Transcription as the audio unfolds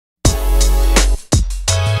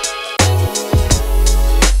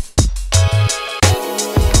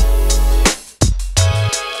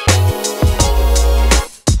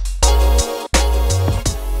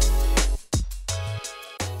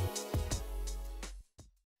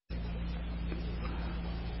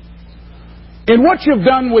In what you've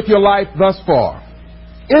done with your life thus far,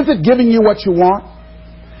 is it giving you what you want?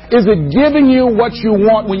 Is it giving you what you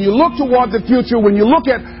want? When you look toward the future, when you look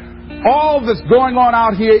at all that's going on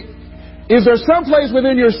out here, is there some place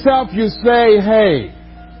within yourself you say, hey,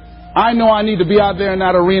 I know I need to be out there in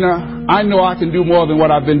that arena. I know I can do more than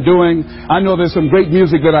what I've been doing. I know there's some great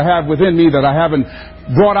music that I have within me that I haven't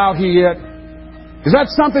brought out here yet. Is that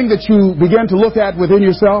something that you begin to look at within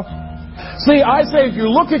yourself? See, I say if you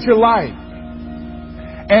look at your life,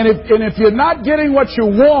 and if you're not getting what you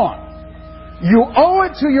want, you owe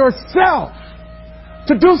it to yourself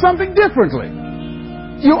to do something differently.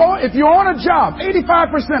 If you're on a job,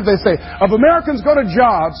 85%, they say, of Americans go to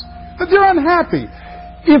jobs that they're unhappy.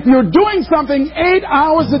 If you're doing something 8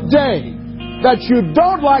 hours a day that you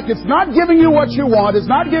don't like, it's not giving you what you want, it's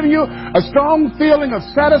not giving you a strong feeling of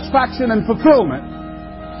satisfaction and fulfillment,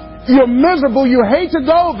 you're miserable, you hate to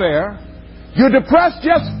go there, you're depressed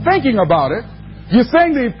just thinking about it, you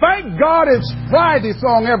sing the Thank God It's Friday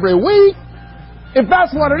song every week. If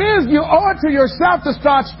that's what it is, you owe it to yourself to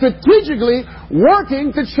start strategically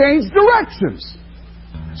working to change directions.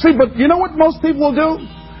 See, but you know what most people will do?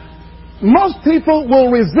 Most people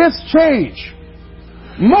will resist change.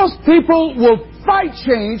 Most people will fight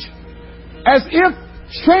change as if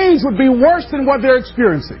change would be worse than what they're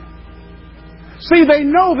experiencing. See, they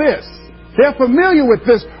know this. They're familiar with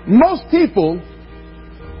this. Most people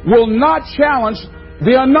will not challenge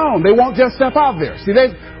the unknown. They won't just step out there. See,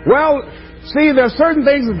 there's certain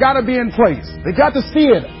things that got to be in place. They got to see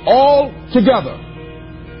it all together.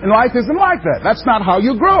 And life isn't like that. That's not how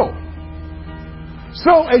you grow.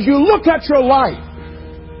 So as you look at your life,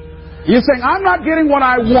 you're saying, I'm not getting what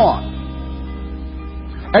I want.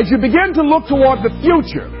 As you begin to look toward the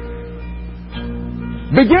future,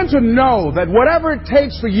 begin to know that whatever it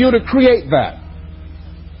takes for you to create that,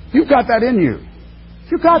 you've got that in you.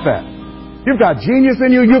 You've got that. You've got genius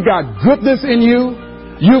in you. You've got goodness in you.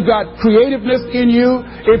 You've got creativeness in you.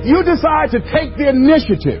 If you decide to take the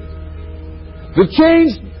initiative to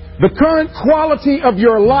change the current quality of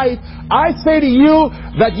your life, I say to you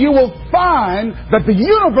that you will find that the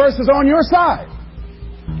universe is on your side.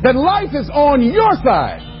 That life is on your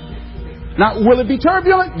side. Now, will it be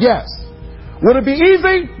turbulent? Yes. Will it be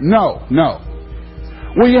easy? No.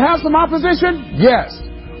 Will you have some opposition? Yes.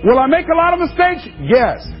 Will I make a lot of mistakes?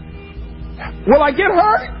 Yes. Will I get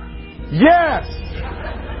hurt? Yes.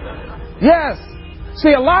 Yes.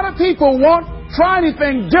 See, a lot of people won't try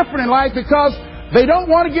anything different in life because they don't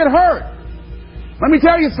want to get hurt. Let me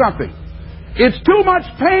tell you something. It's too much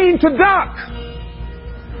pain to duck.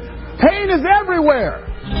 Pain is everywhere.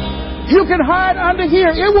 You can hide under here.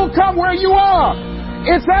 It will come where you are.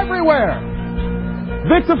 It's everywhere.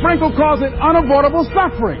 Viktor Frankl calls it unavoidable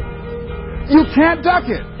suffering. You can't duck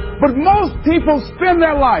it. But most people spend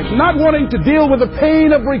their life not wanting to deal with the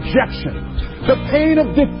pain of rejection, the pain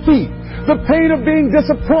of defeat, the pain of being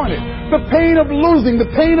disappointed, the pain of losing, the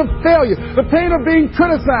pain of failure, the pain of being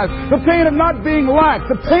criticized, the pain of not being liked,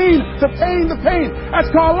 the pain.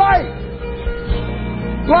 That's called life.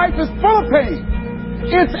 Life is full of pain.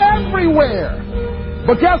 It's everywhere.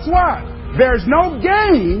 But guess what? There's no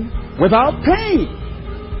gain without pain.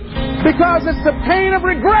 Because it's the pain of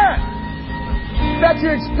regret that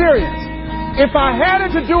you experience. If I had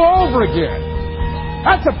it to do over again,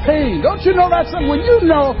 that's a pain. Don't you know that's something? When you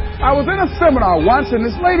know, I was in a seminar once and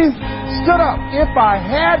this lady stood up. If I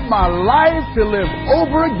had my life to live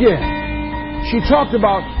over again, she talked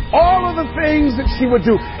about all of the things that she would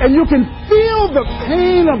do. And you can feel the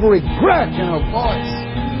pain of regret in her voice.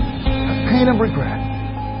 The pain of regret.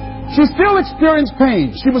 She still experienced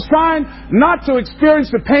pain. She was trying not to experience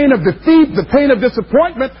the pain of defeat, the pain of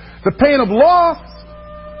disappointment, the pain of loss,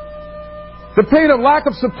 the pain of lack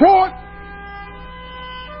of support.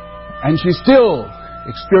 And she still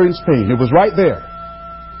experienced pain. It was right there.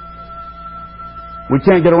 We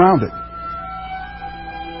can't get around it.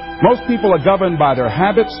 Most people are governed by their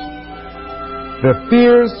habits, their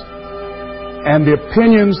fears, and the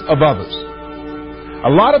opinions of others. A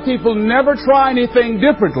lot of people never try anything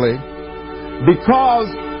differently because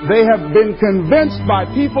they have been convinced by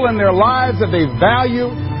people in their lives that they value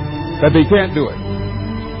that they can't do it.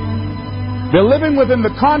 They're living within the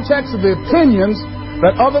context of the opinions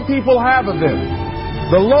that other people have of them,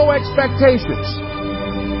 the low expectations.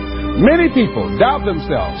 Many people doubt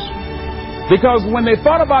themselves because when they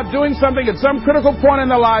thought about doing something at some critical point in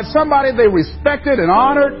their lives, somebody they respected and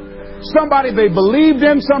honored, somebody they believed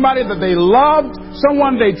in, somebody that they loved,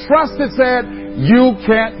 someone they trusted said, you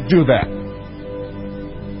can't do that.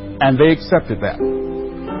 And they accepted that.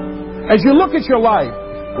 As you look at your life,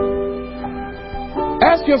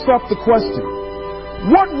 ask yourself the question,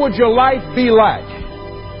 what would your life be like?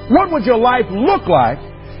 What would your life look like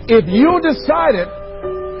if you decided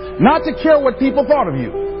not to care what people thought of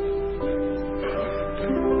you?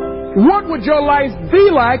 What would your life be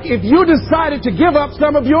like if you decided to give up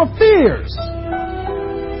some of your fears?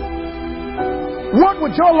 What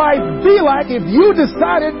would your life be like if you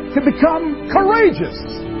decided to become courageous?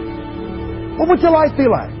 What would your life be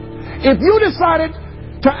like? If you decided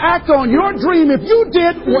to act on your dream, if you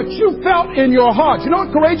did what you felt in your heart. You know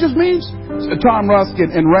what courageous means? Tom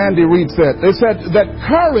Ruskin and Randy Reed said. They said that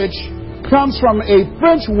courage comes from a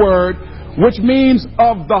French word which means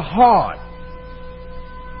of the heart.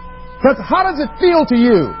 But how does it feel to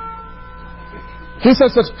you? He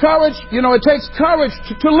says that courage, it takes courage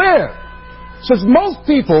to live. Says most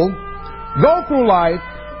people go through life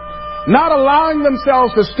not allowing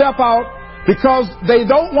themselves to step out because they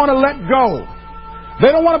don't want to let go. They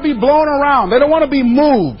don't want to be blown around. They don't want to be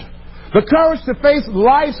moved. The courage to face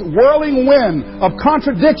life's whirling wind of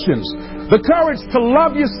contradictions. The courage to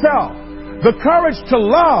love yourself. The courage to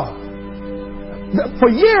love. For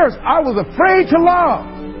years, I was afraid to love.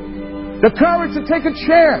 The courage to take a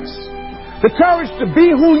chance. The courage to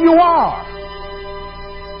be who you are.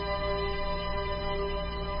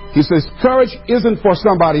 He says courage isn't for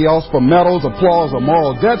somebody else, for medals, applause, or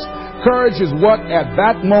moral debts. Courage is what at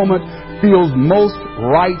that moment feels most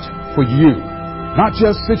right for you. Not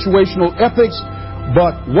just situational ethics,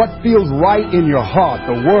 but what feels right in your heart.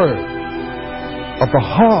 The word of the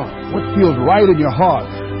heart. What feels right in your heart.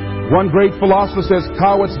 One great philosopher says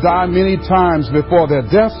cowards die many times before their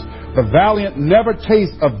deaths. The valiant never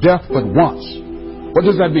taste of death but once. What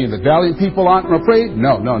does that mean? The valiant people aren't afraid?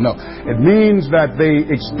 No. It means that they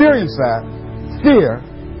experience that fear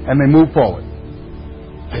and they move forward.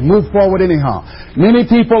 They move forward anyhow. Many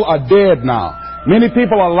people are dead now. Many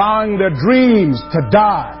people are allowing their dreams to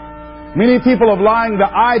die. Many people are allowing the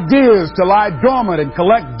ideas to lie dormant and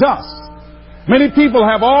collect dust. Many people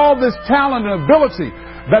have all this talent and ability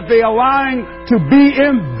that they are allowing to be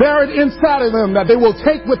buried inside of them, that they will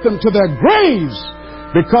take with them to their graves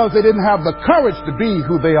because they didn't have the courage to be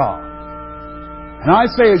who they are. And I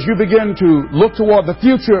say, as you begin to look toward the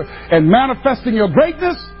future and manifesting your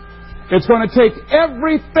greatness, it's going to take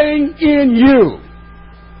everything in you,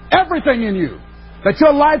 that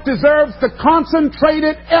your life deserves the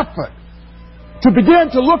concentrated effort to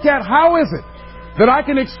begin to look at how is it that I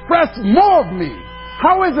can express more of me.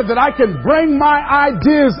 How is it that I can bring my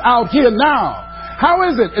ideas out here now? How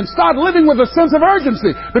is it? And start living with a sense of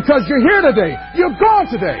urgency because you're here today. You're gone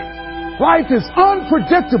today. Life is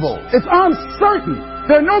unpredictable. It's uncertain.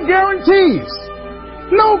 There are no guarantees.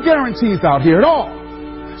 No guarantees out here at all.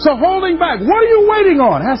 So holding back, what are you waiting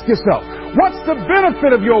on? Ask yourself, what's the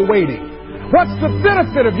benefit of your waiting? What's the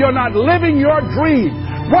benefit of your not living your dream?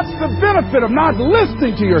 What's the benefit of not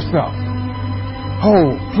listening to yourself?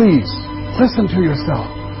 Oh, please. Listen to yourself.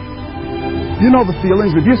 You know the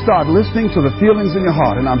feelings. If you start listening to the feelings in your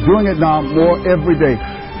heart, and I'm doing it now more every day,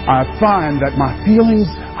 I find that my feelings,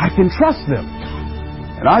 I can trust them.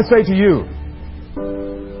 And I say to you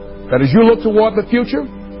that as you look toward the future,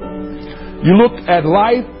 you look at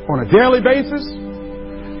life on a daily basis,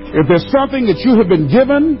 if there's something that you have been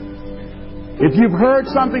given, if you've heard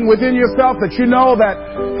something within yourself that you know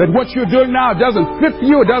that what you're doing now doesn't fit for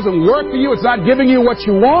you, it doesn't work for you, it's not giving you what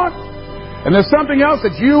you want, and there's something else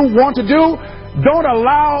that you want to do, don't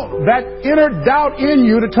allow that inner doubt in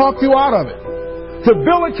you to talk you out of it. To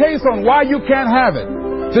build a case on why you can't have it.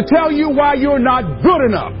 To tell you why you're not good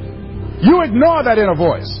enough. You ignore that inner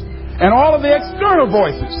voice. And all of the external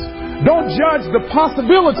voices. Don't judge the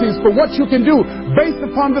possibilities for what you can do based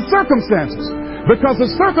upon the circumstances. Because the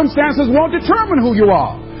circumstances won't determine who you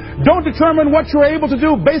are. Don't determine what you're able to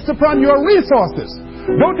do based upon your resources.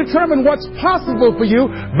 Don't determine what's possible for you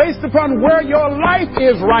based upon where your life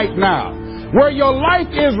is right now. Where your life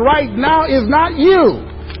is right now is not you.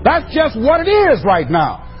 That's just what it is right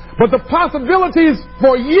now. But the possibilities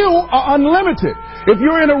for you are unlimited. If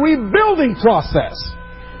you're in a rebuilding process,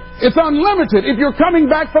 it's unlimited. If you're coming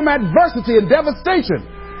back from adversity and devastation,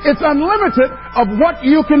 it's unlimited of what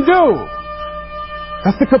you can do.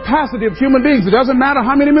 That's the capacity of human beings. It doesn't matter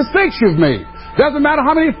how many mistakes you've made. It doesn't matter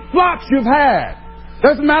how many flops you've had.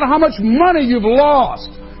 Doesn't matter how much money you've lost.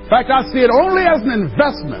 In fact, I see it only as an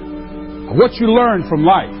investment of what you learn from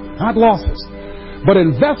life. Not losses, but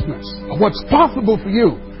investments of what's possible for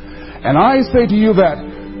you. And I say to you that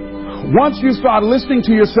once you start listening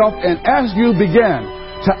to yourself and as you begin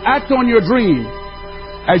to act on your dream,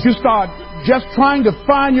 as you start just trying to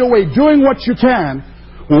find your way, doing what you can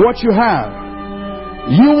with what you have,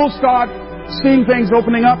 you will start seeing things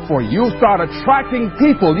opening up for you. You'll start attracting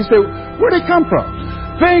people. You say, where'd they come from?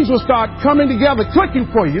 things will start coming together, clicking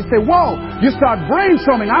for you. You say, whoa, you start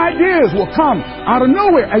brainstorming. Ideas will come out of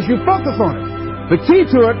nowhere as you focus on it. The key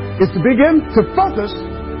to it is to begin to focus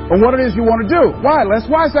on what it is you want to do. Why, Les?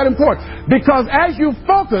 Why is that important? Because as you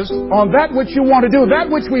focus on that which you want to do,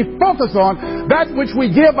 that which we focus on, that which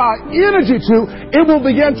we give our energy to, it will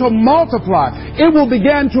begin to multiply. It will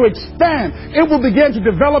begin to expand. It will begin to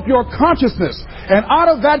develop your consciousness. And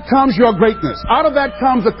out of that comes your greatness. Out of that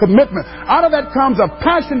comes a commitment. Out of that comes a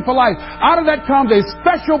passion for life. Out of that comes a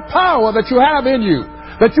special power that you have in you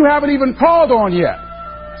that you haven't even called on yet.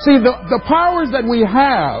 See, the powers that we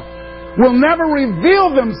have will never reveal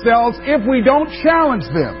themselves if we don't challenge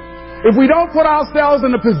them, if we don't put ourselves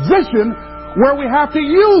in a position where we have to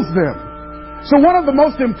use them. So one of the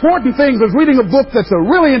most important things is reading a book that's a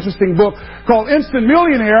really interesting book called Instant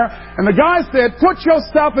Millionaire, and the guy said, put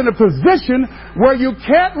yourself in a position where you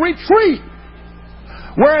can't retreat,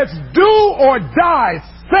 where it's do or die,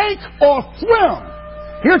 sink or swim.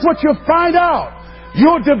 Here's what you'll find out.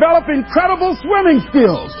 You'll develop incredible swimming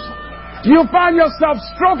skills. You'll find yourself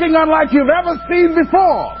stroking unlike you've ever seen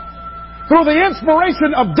before. Through the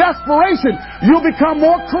inspiration of desperation, you'll become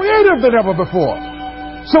more creative than ever before.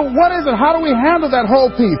 So what is it? How do we handle that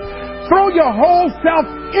whole piece? Throw your whole self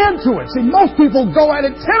into it. See, most people go at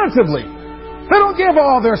it tentatively. They don't give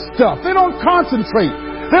all their stuff. They don't concentrate.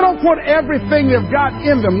 They don't put everything they've got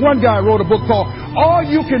in them. One guy wrote a book called All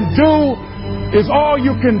You Can Do is All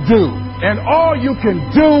You Can Do. And all you can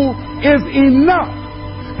do is enough.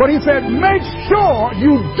 But he said, make sure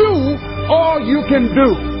you do all you can do.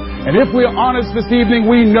 And if we're honest this evening,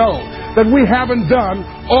 we know that we haven't done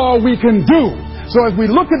all we can do. So as we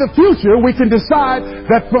look at the future, we can decide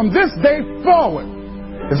that from this day forward,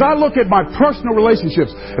 as I look at my personal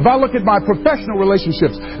relationships, if I look at my professional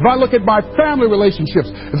relationships, if I look at my family relationships,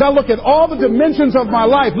 as I look at all the dimensions of my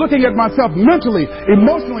life, looking at myself mentally,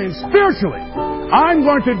 emotionally, and spiritually, I'm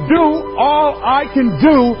going to do all I can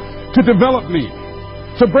do to develop me,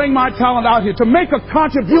 to bring my talent out here, to make a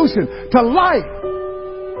contribution to life.